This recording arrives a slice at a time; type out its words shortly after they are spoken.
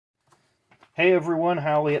Hey everyone,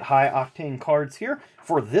 Howley at High Octane Cards here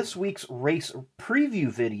for this week's race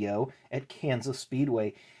preview video at Kansas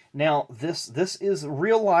Speedway. Now, this is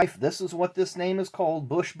real life. This is what this name is called.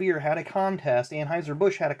 Busch Beer had a contest.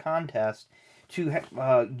 Anheuser-Busch had a contest to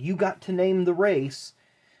you got to name the race,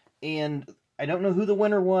 and I don't know who the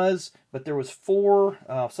winner was, but there was four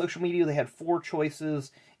social media. They had four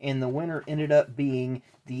choices, and the winner ended up being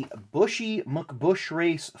the Buschy McBusch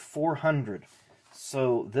Race 400.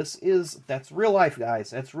 So that's real life, guys.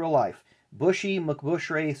 That's real life. Buschy McBusch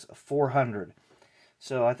Race 400.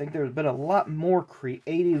 So I think there's been a lot more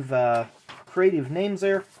creative names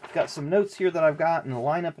there. Got some notes here that I've got and the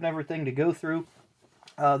lineup and everything to go through.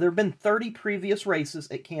 There have been 30 previous races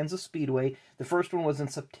at Kansas Speedway. The first one was in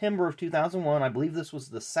September of 2001. I believe this was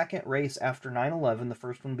the second race after 9/11. The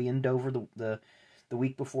first one being Dover the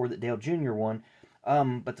week before that Dale Jr. won.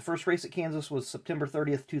 But the first race at Kansas was September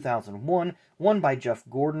 30th, 2001, won by Jeff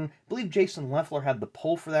Gordon. I believe Jason Leffler had the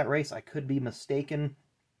pole for that race. I could be mistaken.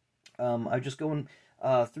 I'm just going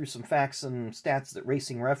through some facts and stats that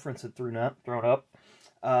Racing Reference had thrown up.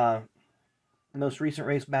 The most recent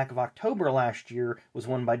race back of October last year was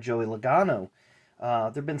won by Joey Logano.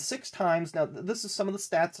 There have been 6 times. Now, this is some of the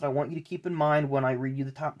stats that I want you to keep in mind when I read you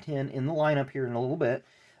the top 10 in the lineup here in a little bit.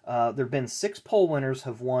 There have been 6 pole winners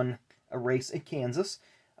have won a race at Kansas.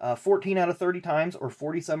 14 out of 30 times, or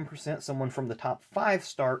 47%, someone from the top 5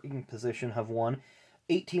 starting position have won.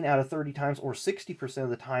 18 out of 30 times, or 60% of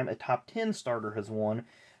the time, a top 10 starter has won.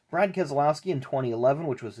 Brad Keselowski in 2011,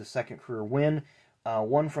 which was his second career win,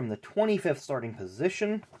 won from the 25th starting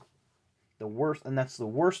position. The worst, and that's the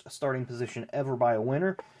worst starting position ever by a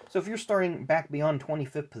winner. So if you're starting back beyond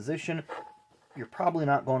 25th position, you're probably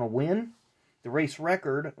not going to win. The race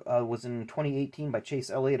record was in 2018 by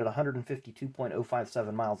Chase Elliott at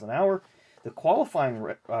 152.057 miles an hour. The qualifying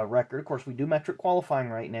record, of course, we do metric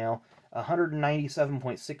qualifying right now,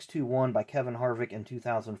 197.621 by Kevin Harvick in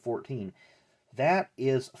 2014. That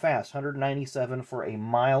is fast, 197 for a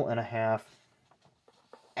mile and a half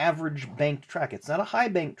average banked track. It's not a high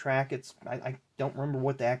banked track. I don't remember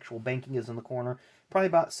what the actual banking is in the corner. Probably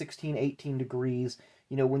about 16, 18 degrees.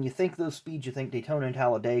 You know, when you think those speeds, you think Daytona and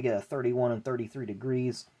Talladega, 31 and 33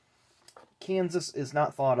 degrees. Kansas is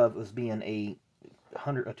not thought of as being a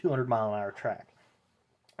 200-mile-an-hour track.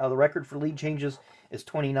 The record for lead changes is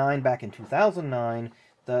 29 back in 2009.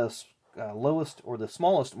 The lowest or the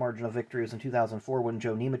smallest margin of victory was in 2004 when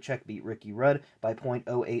Joe Nemechek beat Ricky Rudd by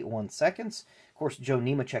 .081 seconds. Of course, Joe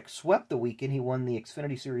Nemechek swept the weekend. He won the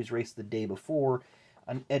Xfinity Series race the day before,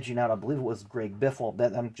 edging out, I believe it was Greg Biffle.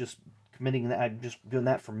 I'm just doing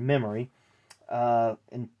that from memory.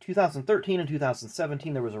 In 2013 and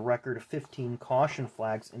 2017, there was a record of 15 caution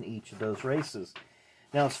flags in each of those races.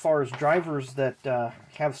 Now, as far as drivers that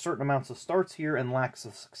have certain amounts of starts here and lacks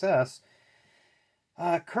of success,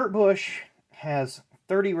 Kurt Busch has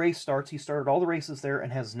 30 race starts. He started all the races there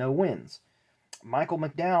and has no wins. Michael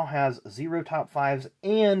McDowell has 0 top 5s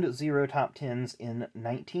and 0 top 10s in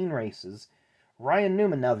 19 races. Ryan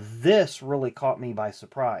Newman, now this really caught me by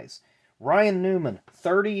surprise. Ryan Newman,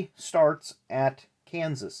 30 starts at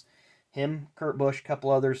Kansas. Him, Kurt Busch, a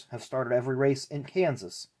couple others have started every race in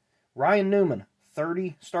Kansas. Ryan Newman,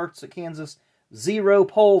 30 starts at Kansas. 0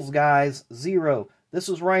 poles, guys. 0. This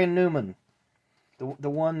is Ryan Newman.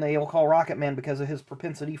 The one they all call Rocket Man because of his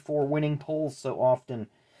propensity for winning poles so often,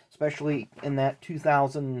 especially in that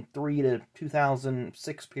 2003 to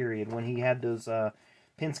 2006 period when he had those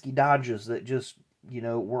Penske Dodges that just, you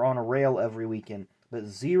know, were on a rail every weekend. But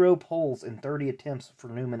 0 poles in 30 attempts for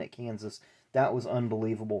Newman at Kansas. That was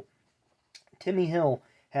unbelievable. Timmy Hill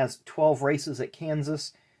has 12 races at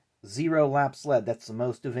Kansas, 0 laps led. That's the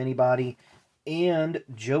most of anybody. And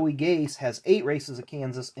Joey Gase has 8 races at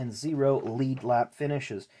Kansas and 0 lead lap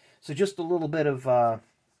finishes. So just a little bit of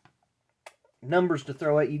numbers to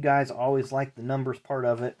throw at you guys. I always like the numbers part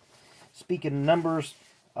of it. Speaking of numbers,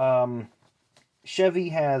 Chevy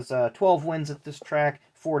has 12 wins at this track.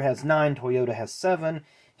 Ford has 9, Toyota has 7.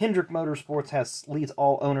 Hendrick Motorsports leads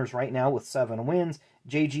all owners right now with 7 wins.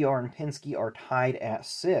 JGR and Penske are tied at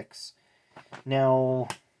 6. Now,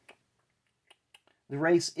 the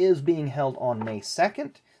race is being held on May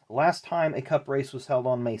 2nd. The last time a Cup race was held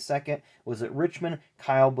on May 2nd was at Richmond.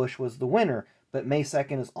 Kyle Busch was the winner. But May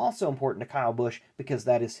 2nd is also important to Kyle Busch because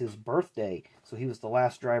that is his birthday. So he was the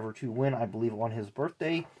last driver to win, I believe, on his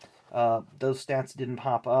birthday. Those stats didn't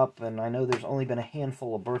pop up, and I know there's only been a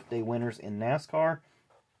handful of birthday winners in NASCAR.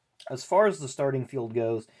 As far as the starting field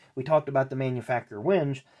goes, we talked about the manufacturer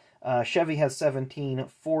wins. Chevy has 17,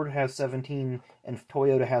 Ford has 17, and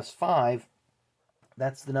Toyota has 5.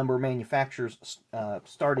 That's the number of manufacturers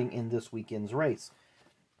starting in this weekend's race.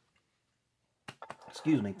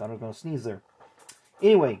 Excuse me, thought I was going to sneeze there.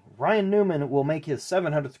 Anyway, Ryan Newman will make his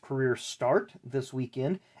 700th career start this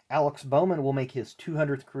weekend. Alex Bowman will make his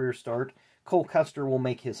 200th career start. Cole Custer will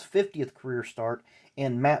make his 50th career start.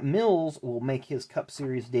 And Matt Mills will make his Cup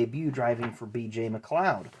Series debut driving for B.J.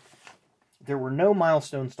 McLeod. There were no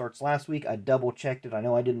milestone starts last week. I double-checked it. I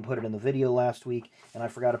know I didn't put it in the video last week, and I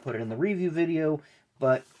forgot to put it in the review video,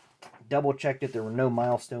 but double-checked it. There were no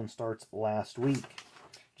milestone starts last week.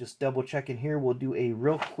 Just double-checking here. We'll do a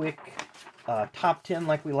real quick top 10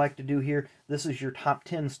 like we like to do here. This is your top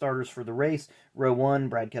 10 starters for the race. Row 1,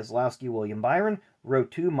 Brad Keselowski, William Byron. Row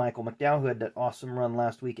 2, Michael McDowell, who had that awesome run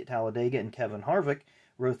last week at Talladega, and Kevin Harvick.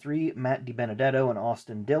 Row 3, Matt DiBenedetto and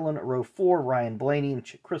Austin Dillon. Row 4, Ryan Blaney and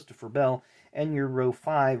Christopher Bell. And your row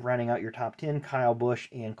 5, rounding out your top 10, Kyle Busch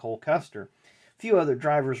and Cole Custer. A few other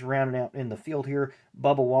drivers rounding out in the field here.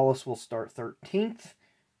 Bubba Wallace will start 13th.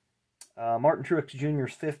 Martin Truex Jr.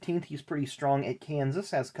 is 15th. He's pretty strong at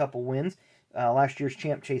Kansas, has a couple wins. Last year's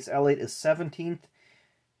champ Chase Elliott is 17th.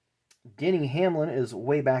 Denny Hamlin is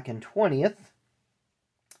way back in 20th.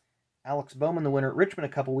 Alex Bowman, the winner at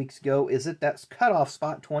Richmond a couple weeks ago, is at that cutoff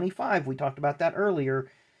spot 25. We talked about that earlier.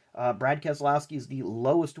 Brad Keselowski is the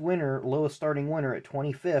lowest starting winner at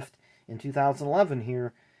 25th in 2011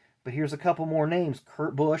 here. But here's a couple more names.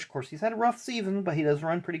 Kurt Busch, of course, he's had a rough season, but he does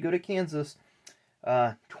run pretty good at Kansas.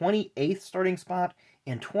 28th starting spot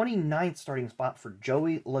and 29th starting spot for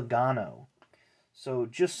Joey Logano. So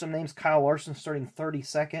just some names. Kyle Larson starting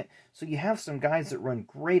 32nd. So you have some guys that run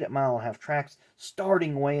great at mile-and-a-half tracks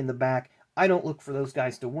starting way in the back. I don't look for those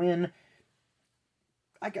guys to win.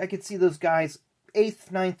 I could see those guys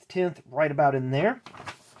 8th, 9th, 10th, right about in there.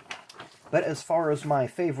 But as far as my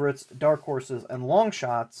favorites, dark horses, and long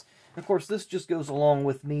shots, of course, this just goes along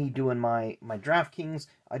with me doing my DraftKings.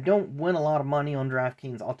 I don't win a lot of money on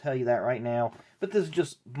DraftKings, I'll tell you that right now. But this is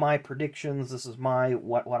just my predictions. This is my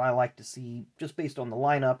what I like to see, just based on the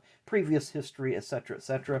lineup, previous history, etc.,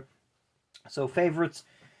 etc. So favorites,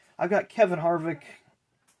 I've got Kevin Harvick,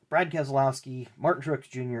 Brad Keselowski, Martin Truex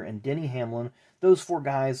Jr., and Denny Hamlin. Those four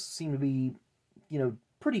guys seem to be,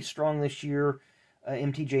 pretty strong this year.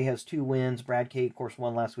 MTJ has 2 wins. Brad K, of course,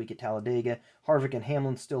 won last week at Talladega. Harvick and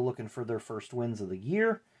Hamlin still looking for their first wins of the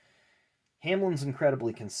year. Hamlin's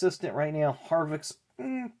incredibly consistent right now. Harvick's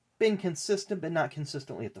been consistent, but not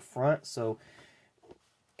consistently at the front. So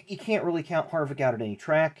you can't really count Harvick out at any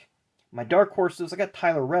track. My dark horses, I got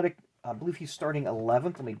Tyler Reddick. I believe he's starting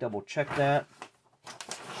 11th. Let me double check that.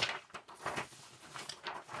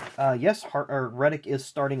 Yes, Reddick is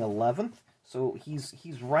starting 11th. So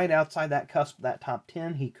he's right outside that cusp, that top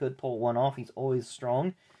 10. He could pull one off. He's always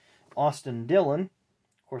strong. Austin Dillon.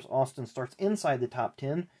 Of course, Austin starts inside the top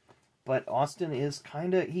 10. But Austin is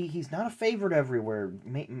kind of, he's not a favorite everywhere.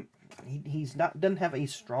 Doesn't have a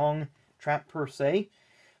strong track per se.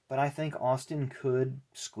 But I think Austin could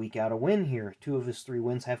squeak out a win here. 2 of his 3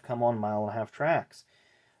 wins have come on mile-and-a-half tracks.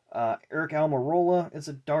 Eric Almirola is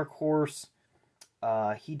a dark horse.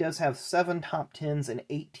 He does have 7 top 10s and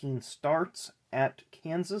 18 starts at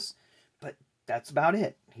Kansas, but that's about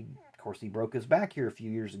it. Of course, he broke his back here a few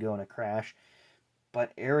years ago in a crash,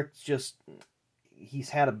 but Eric's he's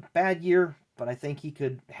had a bad year, but I think he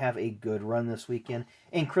could have a good run this weekend.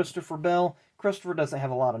 And Christopher Bell, Christopher doesn't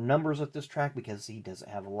have a lot of numbers at this track because he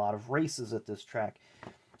doesn't have a lot of races at this track.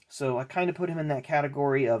 So I kind of put him in that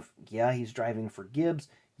category of, yeah, he's driving for Gibbs.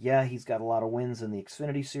 Yeah, he's got a lot of wins in the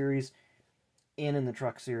Xfinity Series and in the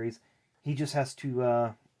Truck Series. He just has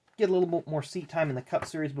to get a little bit more seat time in the Cup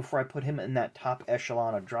Series before I put him in that top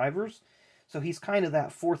echelon of drivers. So he's kind of that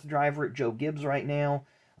 4th driver at Joe Gibbs right now.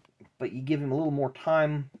 But you give him a little more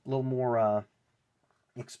time, a little more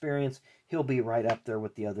experience, he'll be right up there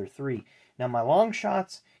with the other 3. Now my long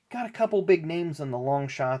shots, got a couple big names in the long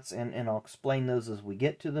shots, and I'll explain those as we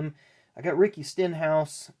get to them. I got Ricky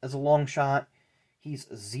Stenhouse as a long shot. He's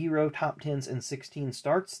 0 top 10s and 16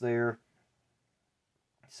 starts there.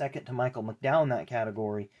 Second to Michael McDowell in that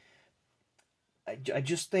category. I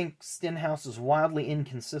just think Stenhouse is wildly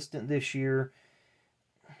inconsistent this year.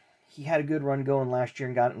 He had a good run going last year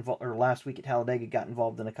and got involved, or last week at Talladega, got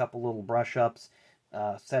involved in a couple little brush-ups,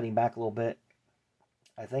 set him back a little bit.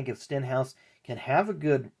 I think if Stenhouse can have a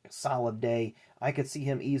good, solid day, I could see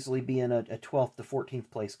him easily being a 12th to 14th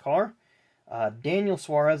place car. Daniel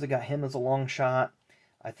Suarez, I got him as a long shot.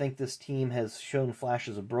 I think this team has shown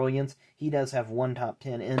flashes of brilliance. He does have 1 top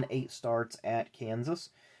 10 and 8 starts at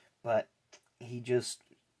Kansas, but he just,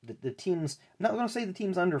 the team's, I'm not going to say the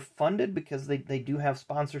team's underfunded because they do have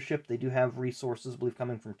sponsorship, they do have resources, I believe,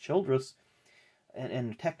 coming from Childress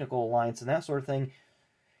and Technical Alliance and that sort of thing.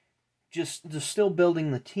 Just still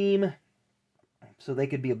building the team, so they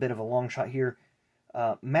could be a bit of a long shot here.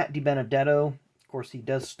 Matt DiBenedetto, of course, he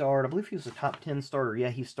does start. I believe he was a top 10 starter. Yeah,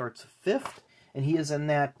 he starts 5th, and he is in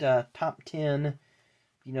that top 10,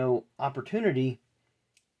 opportunity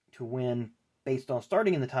to win based on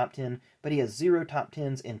starting in the top 10, but he has 0 top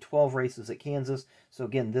 10s in 12 races at Kansas. So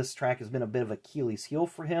again, this track has been a bit of Achilles heel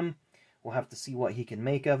for him. We'll have to see what he can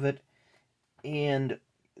make of it. And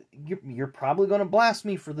you're probably going to blast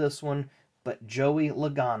me for this one, but Joey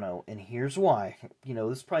Logano, and here's why.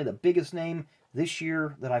 This is probably the biggest name this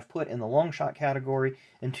year that I've put in the long shot category,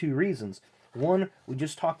 and 2 reasons. One, we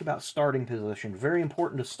just talked about starting position. Very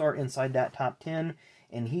important to start inside that top 10,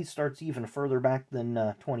 and he starts even further back than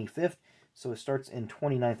 25th, so it starts in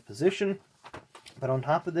 29th position. But on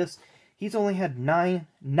top of this, he's only had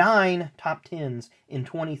nine top 10s in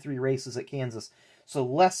 23 races at Kansas, so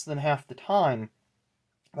less than half the time,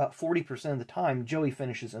 about 40% of the time, Joey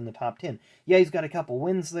finishes in the top 10. Yeah, he's got a couple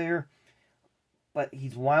wins there, but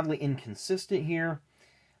he's wildly inconsistent here.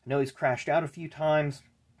 I know he's crashed out a few times.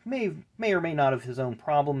 May or may not have his own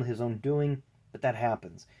problem, his own doing, but that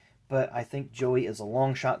happens. But I think Joey is a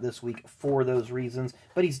long shot this week for those reasons.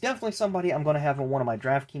 But he's definitely somebody I'm going to have on one of my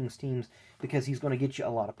DraftKings teams because he's going to get you a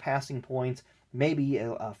lot of passing points, maybe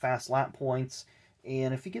fast lap points.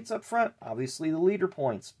 And if he gets up front, obviously the leader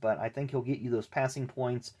points. But I think he'll get you those passing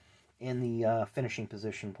points and the finishing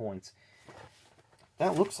position points.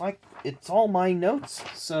 That looks like it's all my notes.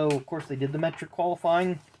 So, of course, they did the metric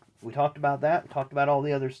qualifying. We talked about that. Talked about all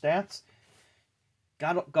the other stats.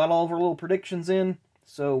 Got all of our little predictions in.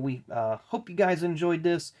 So we hope you guys enjoyed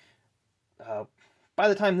this. By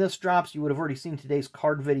the time this drops, you would have already seen today's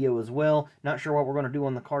card video as well. Not sure what we're going to do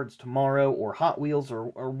on the cards tomorrow, or Hot Wheels,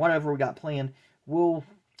 or whatever we got planned.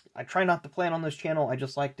 I try not to plan on this channel. I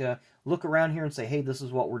just like to look around here and say, hey, this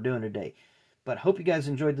is what we're doing today. But hope you guys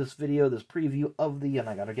enjoyed this video, this preview of and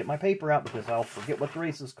I got to get my paper out because I'll forget what the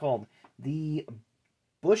race is called. The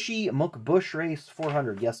Buschy McBusch Race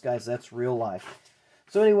 400. Yes, guys, that's real life.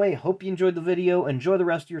 So anyway, hope you enjoyed the video. Enjoy the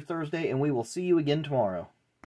rest of your Thursday, and we will see you again tomorrow.